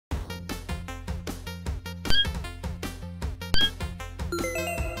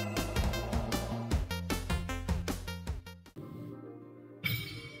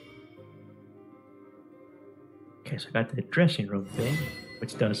Okay, so I got the dressing room thing,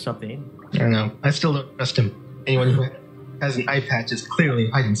 which does something. I don't know. I still don't trust him. Anyone who has an eye patch is clearly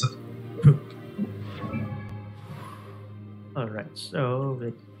hiding something. Alright, so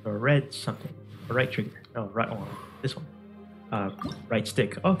it's a red something. A right trigger. No, right one. This one. Right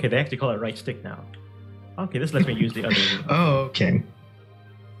stick. Okay, they actually call it right stick now. Okay, this lets me use the other one. Oh, okay.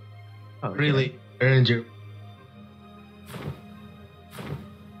 Okay. Really earned you.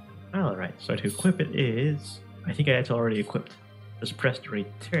 Alright, so to equip it is... I think it's already equipped. Just press the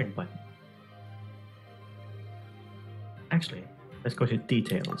return button. Actually, let's go to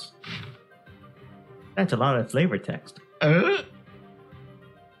details. That's a lot of flavor text. I'll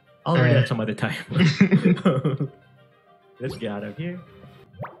read that some other time. Let's get out of here.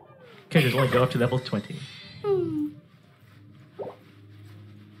 Okay, just only go up to level 20.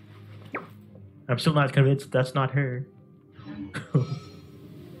 I'm still not convinced that's not her.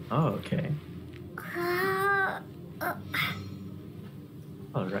 Oh, okay.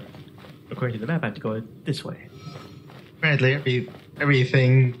 Alright. According to the map, I have to go this way. Apparently,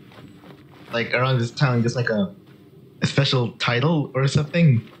 everything like around this town gets like a special title or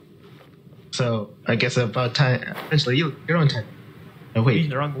something. So I guess about time. Eventually, your own time. Oh wait,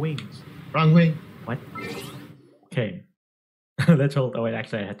 Using the wrong wings. wrong way. What? Okay. Let's hold. Oh wait,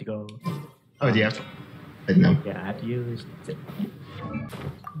 actually, I had to go. Oh, do you have to? I didn't know. Yeah, I have to use.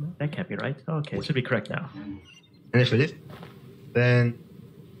 That can't be right. Okay, it should be correct now. And if it is, then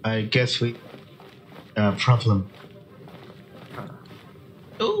I guess we problem.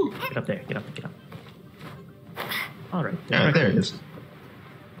 Oh, Get up there. Get up. Get up. All right. there it is.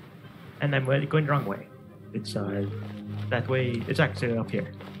 And I'm going the wrong way. It's that way. It's actually up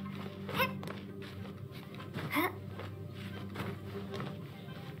here.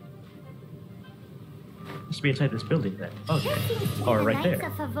 Must be inside this building then. Okay. Or right there.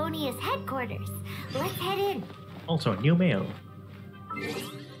 Knights of Favonius headquarters. Let's head in. Also, new mail.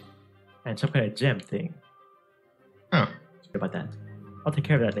 And some kind of gem thing. Oh, Sorry about that. I'll take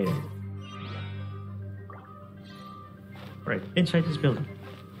care of that later. Right, inside this building.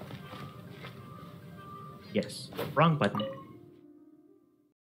 Yes, wrong button.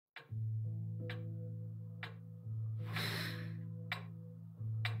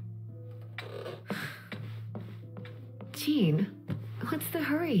 Jean, what's the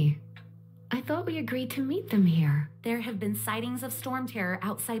hurry? I thought we agreed to meet them here. There have been sightings of storm terror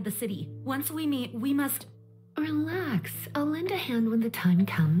outside the city. Once we meet, we must... Relax. I'll lend a hand when the time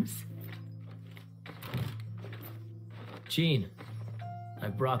comes. Jean, I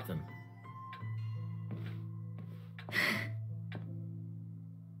brought them.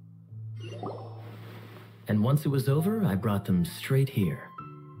 And once it was over, I brought them straight here.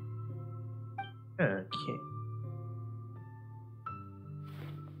 Okay.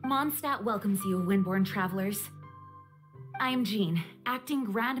 Mondstadt welcomes you, Windborn travelers. I am Jean, acting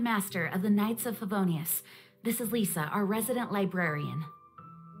Grand Master of the Knights of Favonius. This is Lisa, our resident librarian.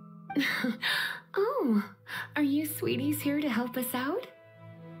 Oh, are you sweeties here to help us out?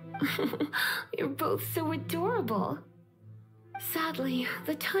 You're both so adorable. Sadly,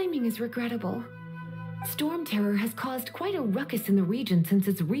 the timing is regrettable. Storm terror has caused quite a ruckus in the region since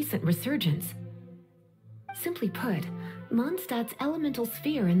its recent resurgence. Simply put, Mondstadt's elemental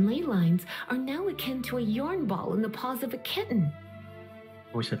sphere and ley lines are now akin to a yarn ball in the paws of a kitten.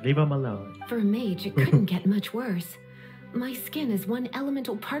 We should leave him alone. For a mage, it couldn't get much worse. My skin is one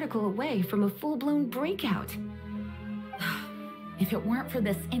elemental particle away from a full-blown breakout. If it weren't for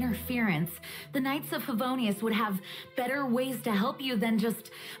this interference, the Knights of Favonius would have better ways to help you than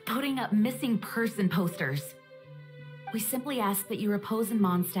just putting up missing person posters. We simply ask that you repose in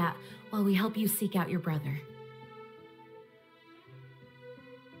Mondstadt while we help you seek out your brother.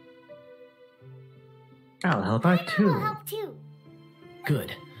 I'll help out We'll too. help too.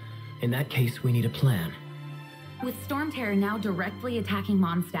 Good. In that case, we need a plan. With storm terror now directly attacking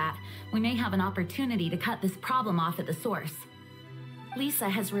Mondstadt, we may have an opportunity to cut this problem off at the source. Lisa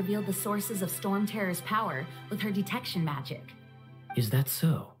has revealed the sources of storm terror's power with her detection magic. Is that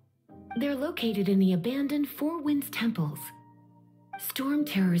so? They're located in the abandoned Four Winds temples. Storm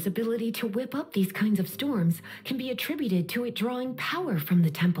terror's ability to whip up these kinds of storms can be attributed to it drawing power from the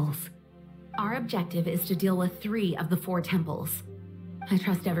temples. Our objective is to deal with 3 of the 4 temples. I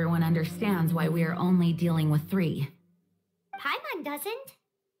trust everyone understands why we are only dealing with 3. Paimon doesn't.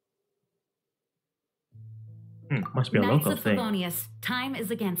 Must be a Knights local of thing. Favonius, time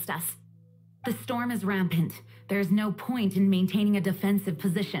is against us. The storm is rampant. There's no point in maintaining a defensive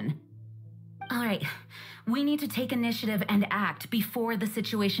position. All right, we need to take initiative and act before the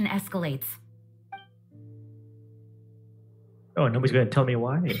situation escalates. Oh, nobody's gonna tell me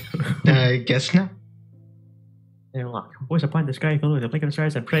why. I guess not. And unlock. Voice upon the sky filled with the blink of the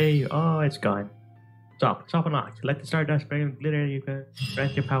stars and pray. Oh, it's gone. Stop. Stop unlocked. Let the stardust bring glitter. You can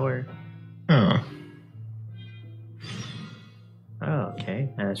grant your power. Oh. Oh, okay.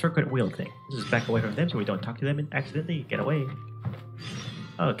 And a circuit wheel thing. This is back away from them so we don't talk to them and accidentally get away.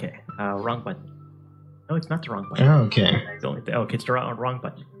 Okay. Wrong button. No, it's not the wrong button. Okay. It's only okay, it's the wrong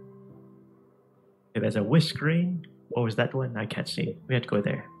button. Okay, there's a wish screen. What was that one? I can't see. We have to go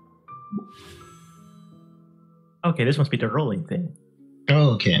there. Okay, this must be the rolling thing.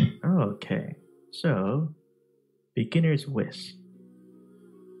 Okay. Okay. So, beginner's wish.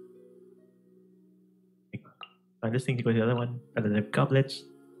 This thing to go to the other one. And then the goblets.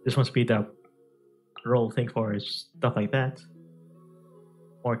 This must be the roll thing for stuff like that.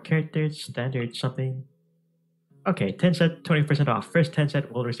 More characters, standard something. Okay, 10 set, 20% off. First 10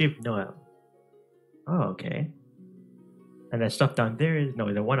 set will receive Noel. Oh, okay. And that stuff down there is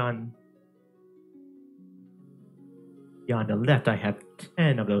no, the one on. Yeah, on the left, I have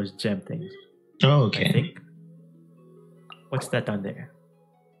 10 of those gem things. Oh, I okay. think. What's that down there?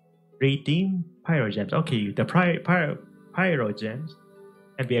 Redeem pyro gems. Okay, the pyro gems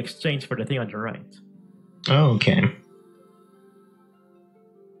can be exchanged for the thing on the right. Oh, okay.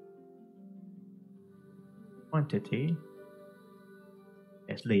 Quantity.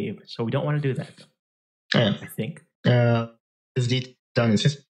 Yes, leave. So we don't want to do that. Yeah. I think. Is the down in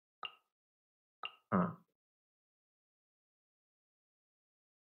system? Huh.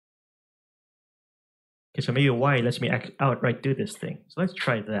 Okay, so maybe Y lets me outright do this thing. So let's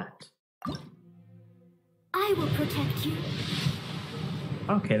try that. I will protect you.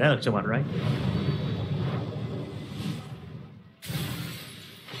 Okay, that looks about right.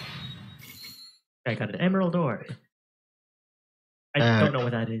 I got an emerald ore. I don't know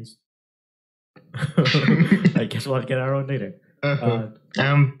what that is. I guess we'll have to get our own later.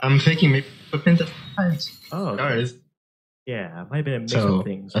 I'm thinking maybe equipment of times. Oh, okay. Stars. Yeah, it might have been a mix So of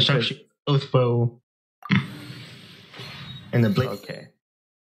things. a because- sharp oath bow and the blade. Okay.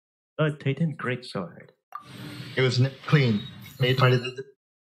 Blood Titan Greatsword. It was clean. Made part of the.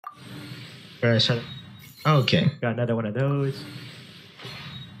 Shut up. Okay. Got another one of those.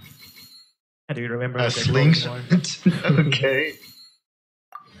 How do you remember? A what they're called anymore? slingshot. Okay.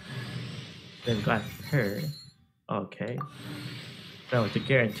 Then got her. Okay. That was the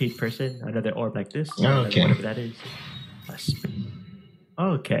guaranteed person. Another orb like this. Another Okay. Whatever that is. A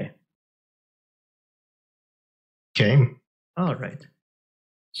okay. Okay. All right.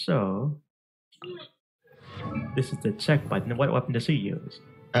 So this is the check button. What weapon does he use?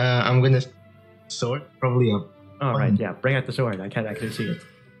 I'm gonna sword probably up. All right. Yeah. Bring out the sword. I can't actually see it.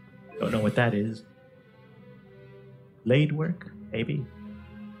 Don't know what that is. Blade work, maybe.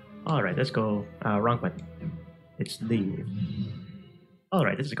 All right. Let's go. Wrong button. It's leave. All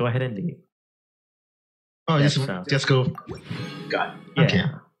right. Let's go ahead and leave. Oh, That's, just go. Got it. Yeah. Okay.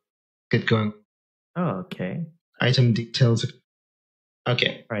 Good going. Okay. Item details.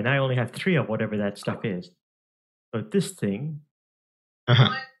 Okay. All right. Now I only have 3 of whatever that stuff is. So this thing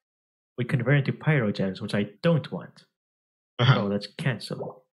Uh-huh. we convert into pyro gems, which I don't want. Uh-huh. So let's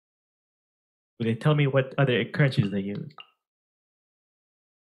cancel. Will they tell me what other currencies they use?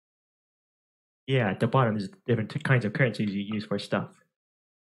 Yeah, at the bottom is different kinds of currencies you use for stuff.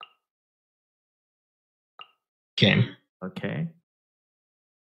 Okay. Okay.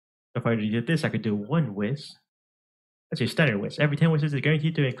 If I did this, I could do 1 wish. Let's say standard wish. Every 10 wishes is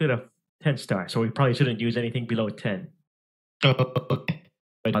guaranteed to include a 10 star. So we probably shouldn't use anything below 10. Oh, okay.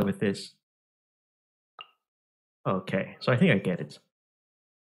 But with this. Okay, so I think I get it.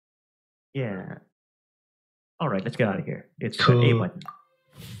 Yeah. All right, let's get out of here. It's the A Cool. button.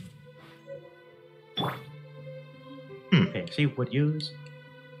 Okay, see, would use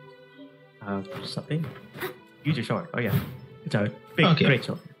something. Use your sword. Oh yeah, it's a big Okay. great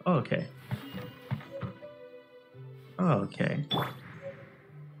sword. Oh, okay. Oh, okay.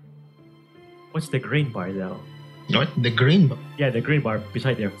 What's the green bar though? What? The green bar? Yeah, the green bar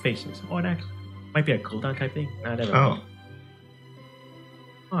beside their faces. Oh, that might be a cooldown type thing. No, never. Oh.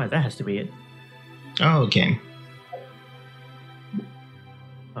 Oh, that has to be it. Oh, okay.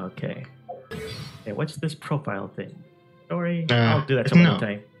 Okay. Okay, what's this profile thing? Story? Uh, I'll do that some no. other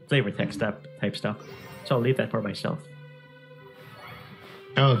time. Flavor text type stuff. So I'll leave that for myself.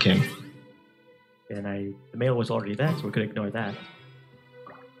 Oh, okay. And the mail was already that, so we could ignore that.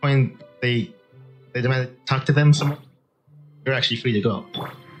 When they demand to talk to them some, you're actually free to go.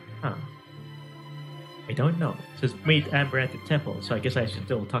 Huh. I don't know. It says meet Amber at the temple, so I guess I should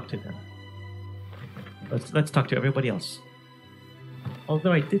still talk to them. Let's talk to everybody else.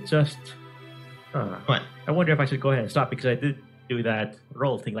 Although I did just What? I wonder if I should go ahead and stop because I did do that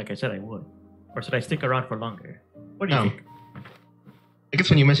roll thing like I said I would. Or should I stick around for longer? What do you Um, think? I guess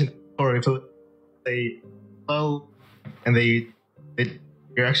when you mentioned horror, if they and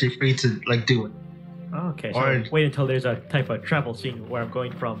you're actually free to like do it. Okay, so or- wait until there's a type of travel scene where I'm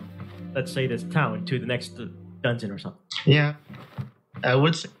going from, let's say, this town to the next dungeon or something. Yeah, I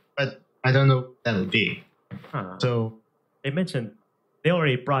would say, but I don't know what that would be. Huh. So They mentioned they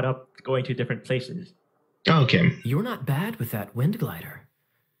already brought up going to different places. okay, You're not bad with that wind glider.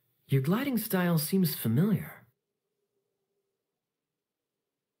 Your gliding style seems familiar.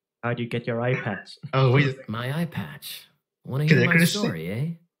 How do you get your iPads? oh wait, My eye patch. Want to Can hear I my criticise- story, eh?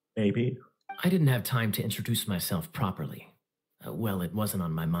 Maybe. I didn't have time to introduce myself properly. Well, it wasn't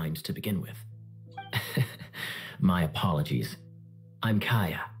on my mind to begin with. My apologies. I'm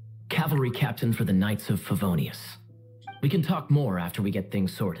Kaya, cavalry captain for the Knights of Favonius. We can talk more after we get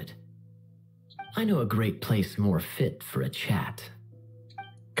things sorted. I know a great place more fit for a chat.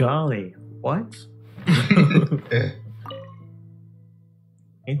 Golly, what?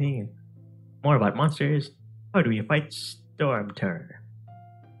 Anything more about monsters? How do we fight Storm Terror?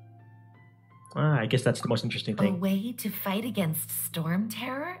 I guess that's the most interesting A thing. way to fight against storm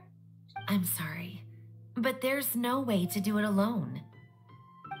terror? I'm sorry, but there's no way to do it alone.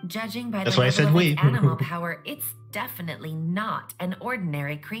 Judging by That's the why I level said of we. its animal power, it's definitely not an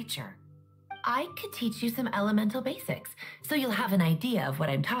ordinary creature. I could teach you some elemental basics, so you'll have an idea of what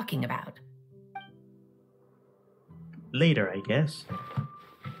I'm talking about. Later, I guess.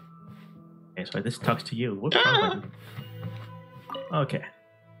 Okay, so this talks to you. Whoops, wrong button. Okay.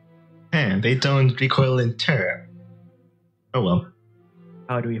 and they don't recoil in terror. Oh well.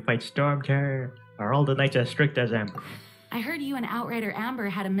 How do we fight Storm Terror? Are all the knights as strict as Amber? I heard you and Outrider Amber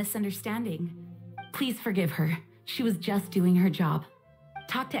had a misunderstanding. Please forgive her. She was just doing her job.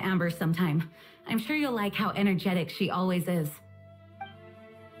 Talk to Amber sometime. I'm sure you'll like how energetic she always is.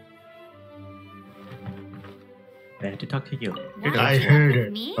 I had to talk to you. Why I don't you heard work with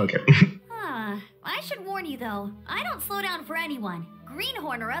it. me? Okay. I should warn you though, I don't slow down for anyone,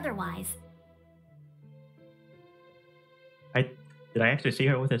 greenhorn or otherwise. Did I actually see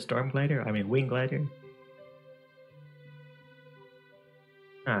her with a storm glider? I mean, wing glider?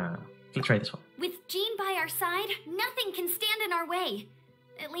 Let's try this one. With Jean by our side, nothing can stand in our way.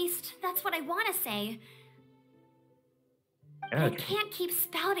 At least, that's what I want to say. But I Okay. can't keep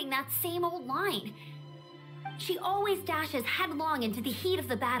spouting that same old line. She always dashes headlong into the heat of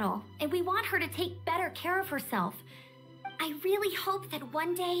the battle, and we want her to take better care of herself. I really hope that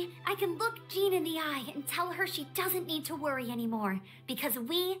one day I can look Jean in the eye and tell her she doesn't need to worry anymore, because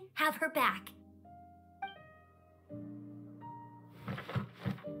we have her back.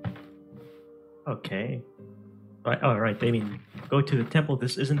 Okay. Right, all right. They mean go to the temple.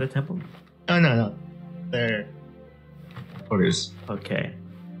 This isn't the temple. Oh no. They're orders. Okay.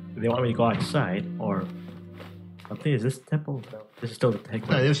 Do they want me to go outside or something? Is this the temple? No, this is still the No,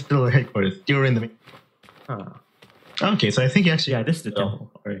 headquarters. this is still the headquarters. You're in the. Huh. Okay, so I think you actually. Yeah, this is the Oh.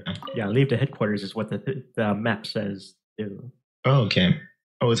 temple. Or, yeah, leave the headquarters is what the map says. Do. Oh, okay.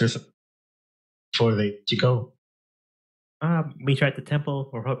 Oh, is there some before they to go? Meet you at the temple.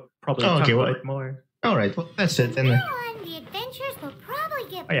 Or probably Oh, talk okay, about well- it more. All right. Well, that's it then. Now on, the adventures will probably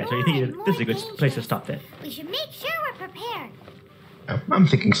get Oh yeah, so you more think and this is a more good place to dangerous. stop then? We should make sure we're prepared. I'm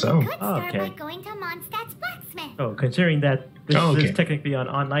thinking so. Could start Okay. by going to Mondstadt's blacksmith. Oh, considering that this Oh, okay. is technically an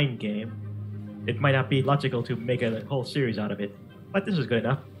online game, it might not be logical to make a whole series out of it. But this is good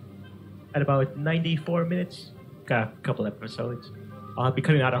enough. At about 94 minutes, got a couple episodes. I'll be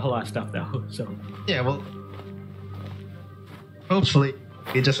cutting out a whole lot of stuff though, so Yeah. Well, hopefully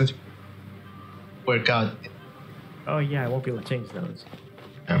it doesn't work out. oh yeah, I won't be able to change those.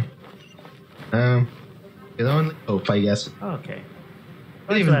 You can only hope, I guess. Okay.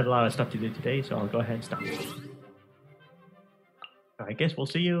 Well, I even- had a lot of stuff to do today, so I'll go ahead and stop. I guess we'll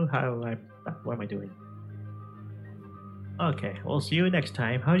see you. What am I doing? Okay, we'll see you next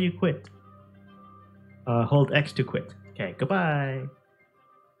time. How do you quit? Hold X to quit. Okay, goodbye.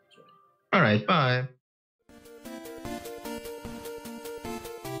 All right. Bye.